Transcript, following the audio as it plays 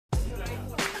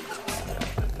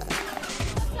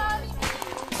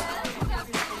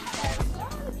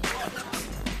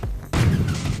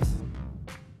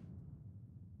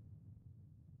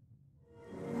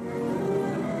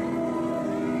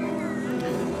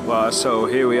Well, so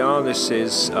here we are. This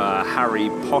is Harry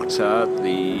Potter,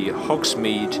 the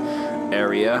Hogsmead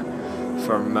area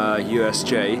from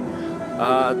USJ.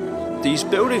 These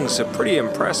buildings are pretty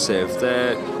impressive.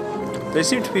 They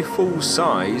seem to be full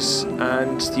size,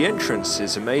 and the entrance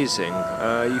is amazing.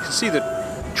 You can see the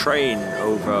train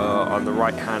over on the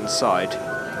right hand side.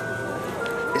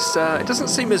 It doesn't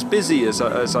seem as busy as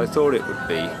I thought it would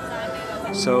be,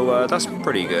 so that's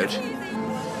pretty good.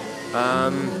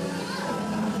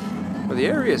 Well, the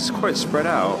area is quite spread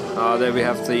out. There we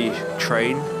have the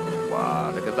train.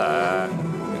 Wow, look at that.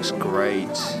 Looks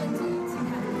great.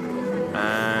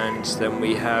 And then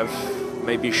we have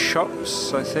maybe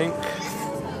shops, I think.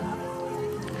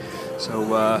 So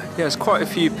yeah, there's quite a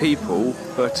few people,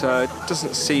 but it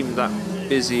doesn't seem that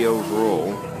busy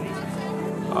overall.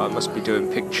 I must be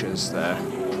doing pictures there.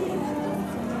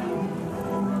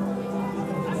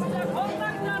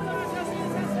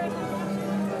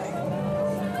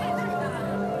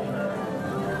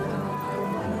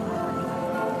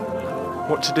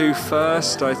 What to do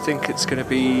first? I think it's going to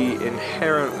be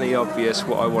inherently obvious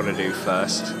what I want to do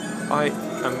first. I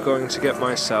am going to get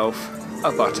myself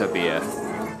a Butterbeer.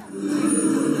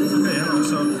 Okay, hello.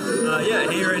 So,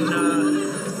 yeah, here in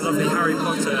lovely Harry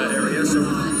Potter area, so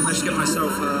I managed to get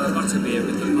myself a Butterbeer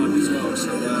with the mug as well,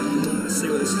 so let's see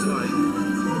what this is like.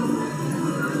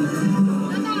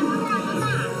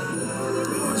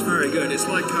 Oh, it's very good. It's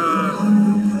like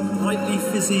lightly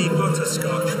fizzy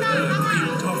butterscotch with a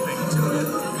cream topping to it.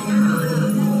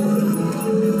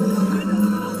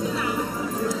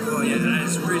 Oh yeah,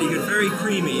 that's really good. Very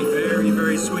creamy, very,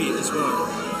 very sweet as well.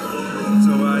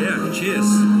 So yeah, cheers.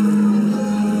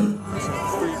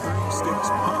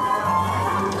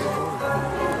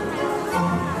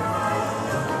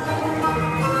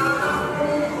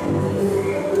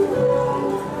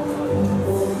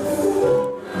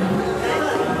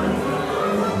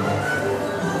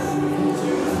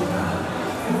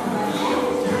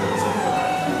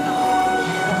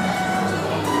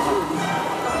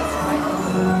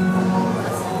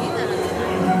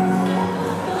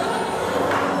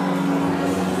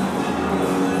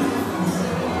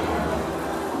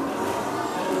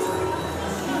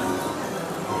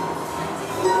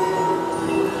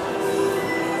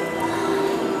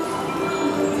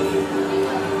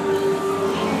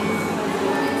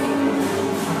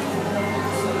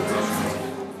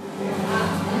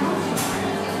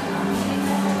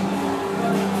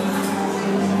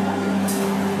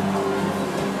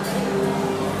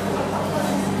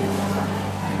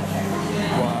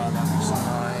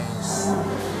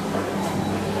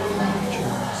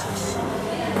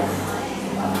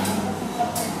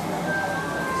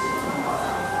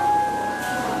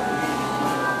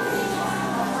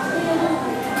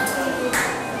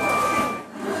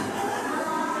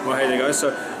 Well, hey there guys,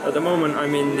 so at the moment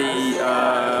I'm in the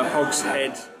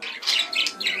Hogshead.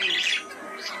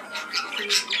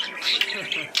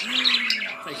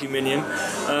 Thank you, Minion.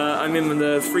 I'm in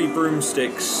the Three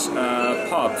Broomsticks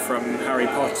pub from Harry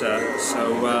Potter,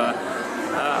 so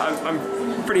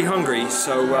I'm pretty hungry,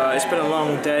 so it's been a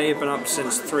long day. I've been up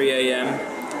since 3 AM.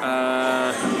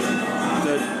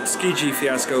 The Skiji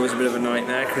fiasco was a bit of a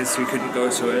nightmare because we couldn't go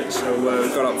to it, so we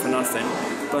got up for nothing.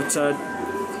 But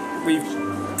we've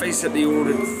basically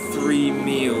ordered 3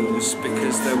 meals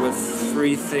because there were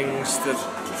 3 things that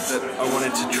I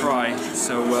wanted to try.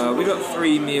 So we got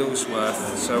 3 meals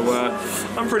worth. So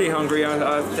I'm pretty hungry.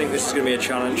 I think this is going to be a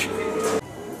challenge.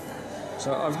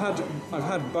 So I've had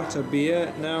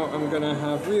Butterbeer. Now I'm going to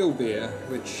have real beer,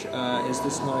 which is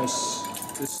this nice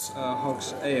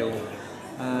Hog's Ale.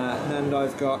 And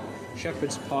I've got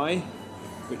shepherd's pie,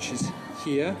 which is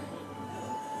here.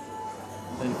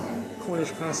 Then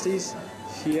Cornish pasties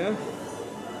here.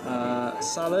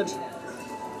 Salad.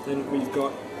 Then we've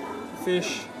got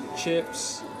fish,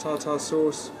 chips, tartar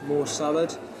sauce, more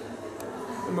salad.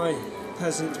 And my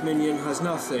peasant minion has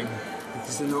nothing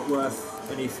because they're not worth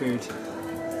any food.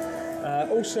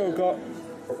 Also got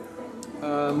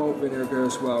malt vinegar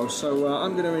as well. So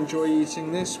I'm going to enjoy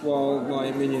eating this while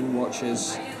my minion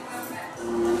watches.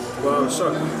 Well,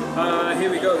 so here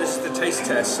we go. This is the taste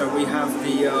test. So we have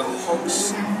the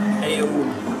Hog's Ale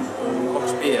or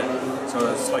Hog's Beer.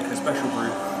 So it's like a special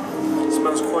brew. It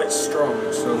smells quite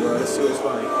strong. So let's see what it's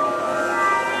like.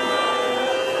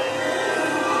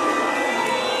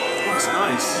 Oh, it's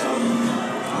nice.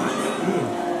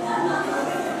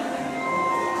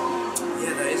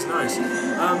 Yeah, that is nice.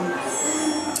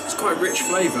 It's quite rich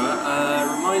flavour.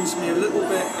 Reminds me a little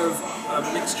bit of a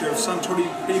mixture of Suntory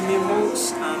premium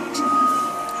malts, and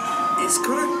it's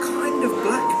got a kind kind of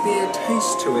black beer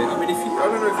taste to it. I mean, I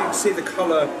don't know if you can see the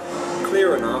colour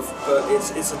clear enough, but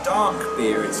it's a dark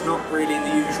beer. It's not really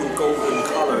the usual golden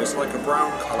colour. It's like a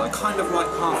brown colour, kind of like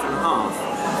half and half.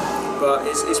 But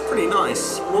it's pretty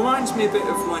nice. Reminds me a bit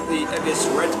of like the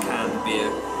Ebbis Red Can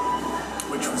beer,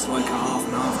 which was like a half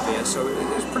and half beer. So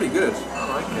it's pretty good. I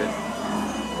like it.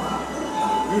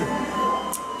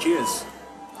 Cheers.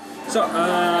 So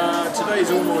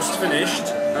today's almost finished.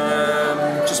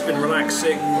 Just been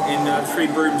relaxing in Three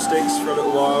Broomsticks for a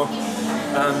little while.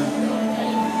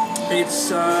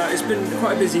 It's been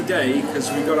quite a busy day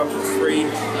because we got up at 3.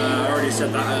 I already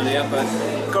said that earlier, but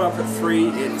got up at 3.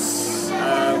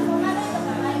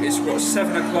 It's what,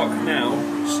 7 o'clock now,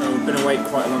 so we've been awake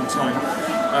quite a long time.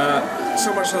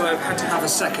 So much so that I've had to have a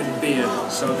second beer.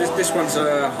 So this one's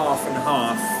a half and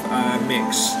half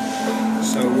mix.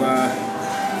 So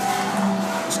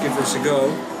let's give this a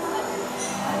go.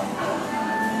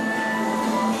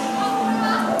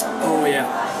 Oh yeah,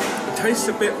 it tastes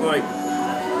a bit like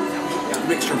a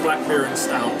mixture of black beer and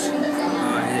stout.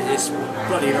 It's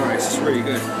bloody nice, it's really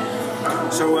good.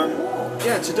 So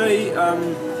yeah, today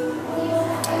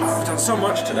I've done so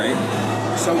much today.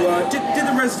 So did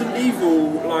the Resident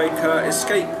Evil like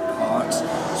escape part.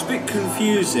 It's a bit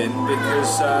confusing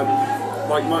because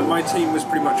like my team was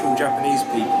pretty much all Japanese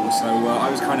people, so I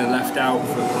was kind of left out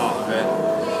for part of it.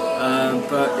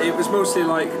 But it was mostly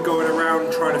like going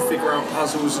around trying to figure out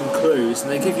puzzles and clues,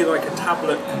 and they give you like a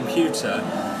tablet computer,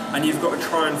 and you've got to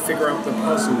try and figure out the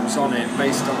puzzles on it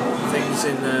based on things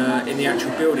in the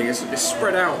actual building. It's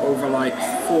spread out over like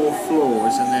 4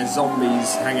 floors, and there's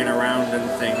zombies hanging around and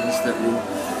things that will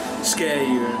scare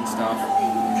you and stuff.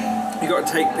 You got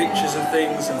to take pictures of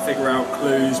things and figure out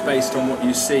clues based on what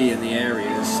you see in the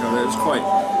areas. So it was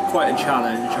quite a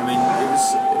challenge. I mean, it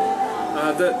was.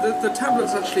 The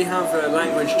tablets actually have a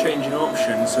language changing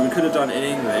option, so we could have done it in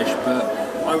English, but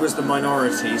I was the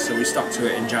minority, so we stuck to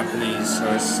it in Japanese. So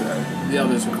the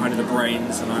others were kind of the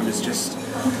brains, and I was just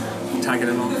tagging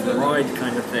along for the ride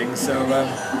kind of thing. So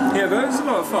yeah, but it was a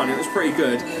lot of fun. It was pretty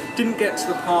good. Didn't get to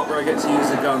the part where I get to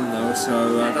use a gun though,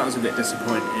 so that was a bit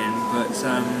disappointing. But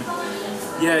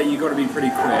yeah, you got to be pretty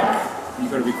quick. You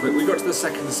got to be quick. We got to the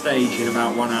second stage in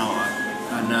about 1 hour,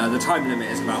 and the time limit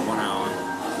is about 1 hour.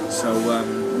 So,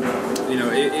 you know,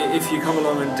 if you come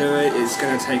along and do it, it's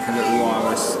going to take a little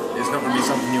while. It's not going to be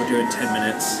something you'll do in 10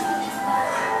 minutes.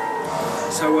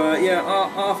 So, yeah,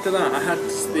 after that, I had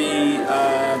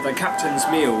the captain's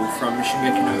meal from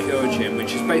Shingeki no Kyojin,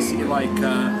 which is basically like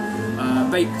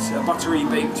a buttery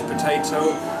baked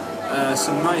potato,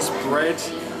 some nice bread,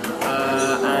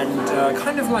 and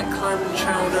kind of like clam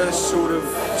chowder sort of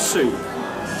soup,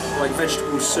 like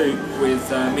vegetable soup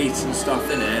with meat and stuff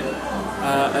in it.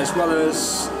 As well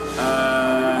as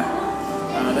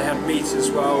they had meat as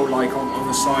well, like on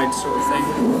the side sort of thing,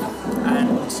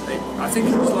 and I think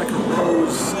it was like a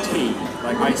rose tea,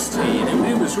 like iced tea, and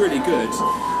it was really good.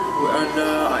 And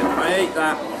I ate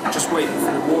that just waiting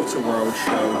for the Waterworld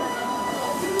show.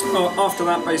 Well, after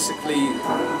that, basically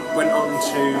went on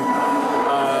to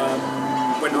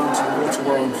the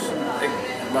Waterworld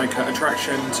like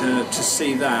attraction to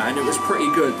see that, and it was pretty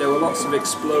good. There were lots of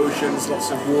explosions,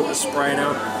 lots of water spraying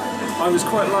out. I was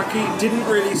quite lucky, didn't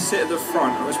really sit at the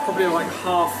front. I was probably like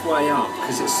halfway up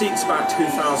because it seats about 2,000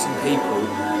 people.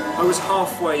 I was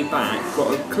halfway back,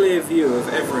 got a clear view of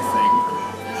everything.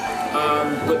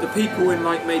 But the people in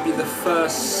like maybe the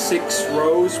first 6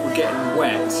 rows were getting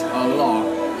wet a lot.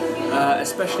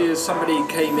 Especially as somebody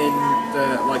came in,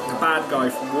 the bad guy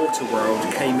from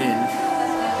Waterworld came in.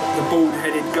 The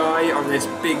bald-headed guy on this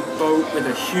big boat with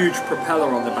a huge propeller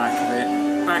on the back of it,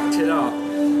 backed it up.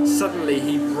 Suddenly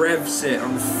he revs it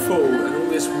on full and all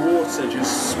this water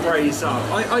just sprays up.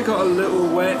 I got a little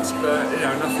wet, but you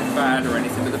know, nothing bad or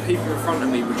anything, but the people in front of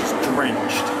me were just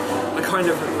drenched. I kind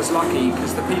of was lucky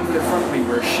because the people in front of me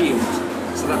were a shield,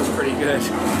 so that was pretty good.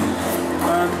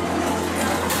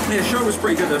 Yeah, the show was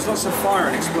pretty good. There was lots of fire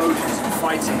and explosions and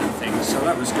fighting and things, so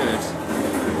that was good.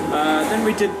 Then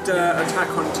we did Attack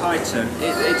on Titan.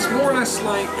 It's more or less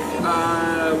like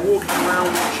walking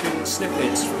around watching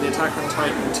snippets from the Attack on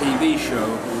Titan TV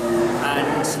show,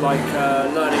 and like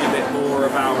learning a bit more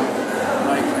about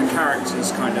like the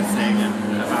characters kind of thing,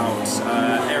 and about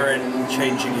Eren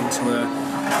changing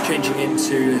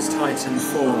into his Titan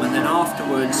form, and then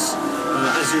afterwards,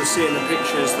 as you'll see in the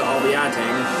pictures that I'll be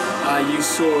adding, you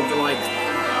saw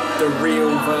the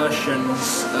real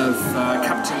versions of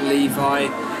Captain Levi,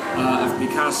 of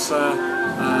Mikasa,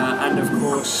 and of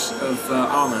course of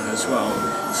Armin as well.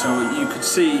 So you could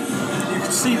see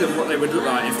them, what they would look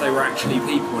like if they were actually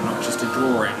people and not just a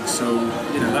drawing. So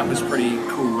you know, that was pretty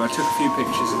cool. I took a few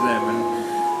pictures of them, and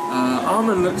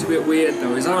Armin looked a bit weird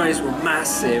though. His eyes were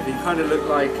massive. He kind of looked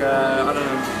like, I don't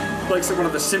know, like one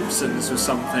of the Simpsons or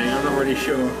something. I'm not really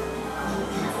sure.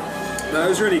 No, it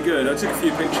was really good. I took a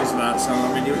few pictures of that, so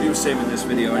I mean, you'll see them in this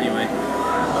video anyway.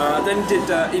 Then did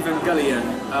Evangelion.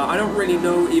 I don't really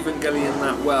know Evangelion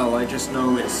that well. I just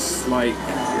know it's like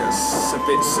it's a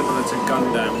bit similar to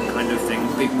Gundam kind of thing,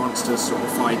 big monsters sort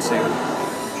of fighting.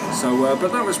 So,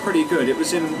 but that was pretty good. It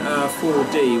was in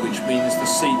 4D, which means the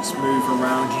seats move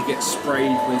around. You get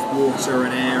sprayed with water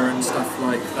and air and stuff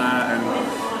like that, and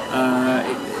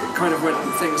it kind of when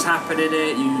things happen in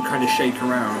it, you kind of shake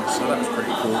around. So that was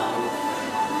pretty cool.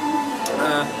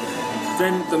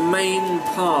 Then the main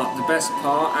part, the best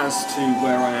part, as to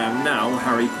where I am now,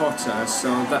 Harry Potter. So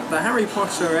the Harry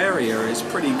Potter area is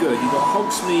pretty good. You've got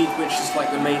Hogsmead, which is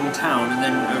like the main town, and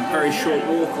then a very short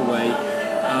walk away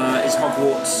is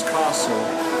Hogwarts Castle.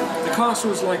 The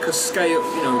castle is like a scale,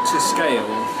 you know, to scale.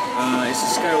 It's a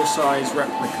scale-size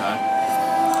replica,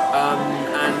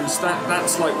 and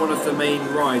that's like one of the main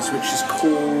rides, which is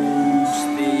called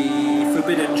the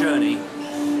Forbidden Journey.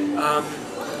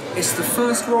 It's the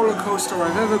first roller coaster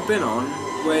I've ever been on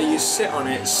where you sit on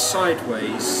it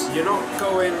sideways. You're not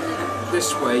going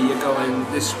this way, you're going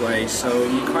this way, so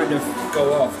you kind of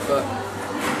go off. But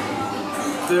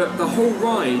the whole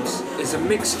ride is a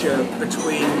mixture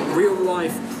between real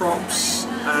life props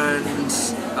and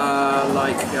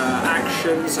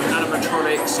actions and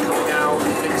animatronics coming out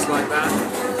and things like that,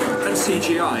 and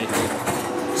CGI.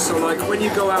 So like when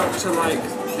you go out to like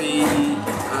the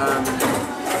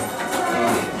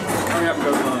hurry up,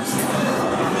 go fast.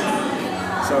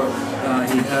 So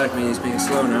he heard me, he's being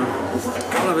slow now.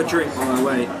 I'll have a drink while I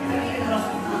wait.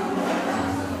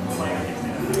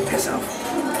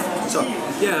 So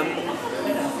yeah.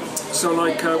 So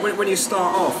like when you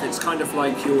start off, it's kind of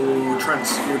like you're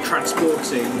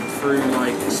transporting through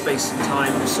like space and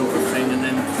time sort of thing, and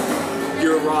then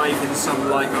you arrive in some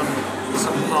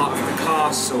some part of the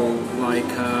castle, like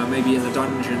maybe in the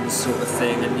dungeons sort of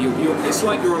thing, and it's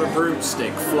like you're on a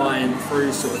broomstick flying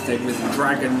through sort of thing, with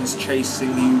dragons chasing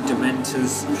you,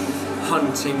 dementors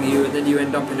hunting you, and then you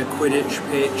end up in a Quidditch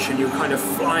pitch and you're kind of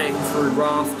flying through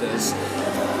rafters.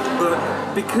 But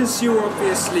because you're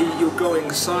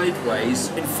going sideways,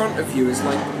 in front of you is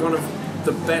like one of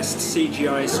the best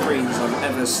CGI screens I've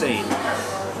ever seen.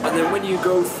 And then when you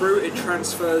go through, it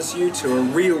transfers you to a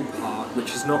real part,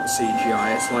 which is not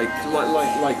CGI. It's like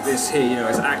this here, you know,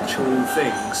 it's actual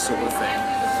things sort of thing.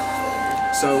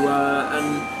 So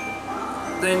and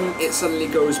then it suddenly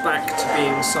goes back to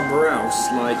being somewhere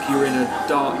else, like you're in a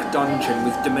dark dungeon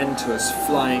with dementors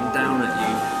flying down at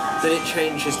you. Then it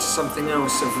changes to something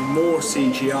else of more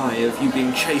CGI, of you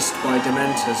being chased by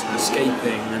dementors and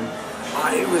escaping, and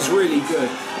it was really good.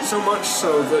 So much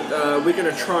so that we're going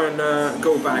to try and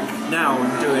go back now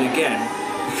and do it again,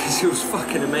 because it was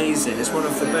fucking amazing. It's one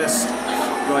of the best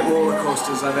like roller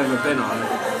coasters I've ever been on.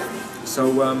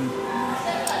 So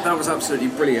that was absolutely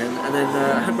brilliant. And then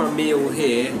I had my meal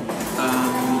here,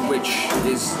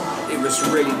 it was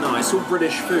really nice. All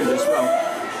British food as well.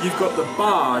 You've got the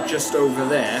bar just over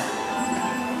there.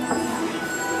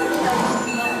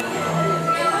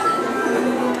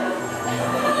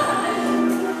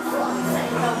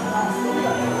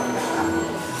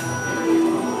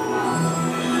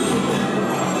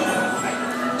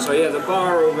 So yeah, the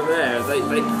bar over there,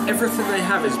 everything they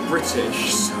have is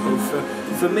British. So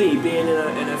for me, being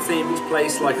in a themed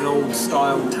place like an old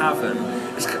style tavern,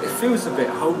 it feels a bit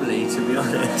homely, to be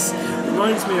honest. It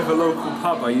reminds me of a local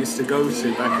pub I used to go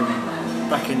to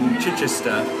back in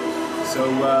Chichester. So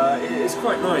it's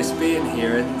quite nice being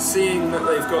here and seeing that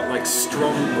they've got like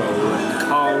Strongbow and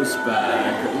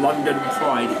Carlsberg, London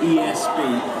Pride,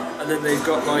 ESB, and then they've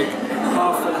got like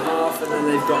half and half, and then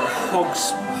they've got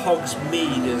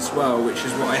Hogsmead as well, which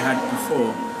is what I had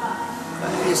before.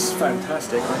 It's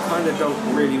fantastic. I kind of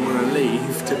don't really want to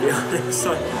leave, to be honest.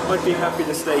 I'd be happy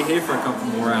to stay here for a couple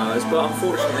more hours, but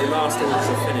unfortunately last orders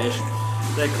are finished.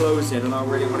 They're closing, and I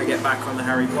really want to get back on the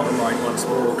Harry Potter ride once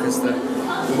more, because the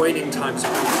waiting times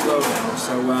are pretty slow now.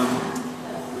 So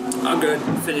I'm going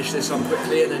to finish this up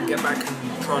quickly and then get back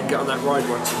and try and get on that ride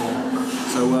once more.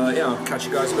 So yeah, I'll catch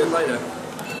you guys a bit later.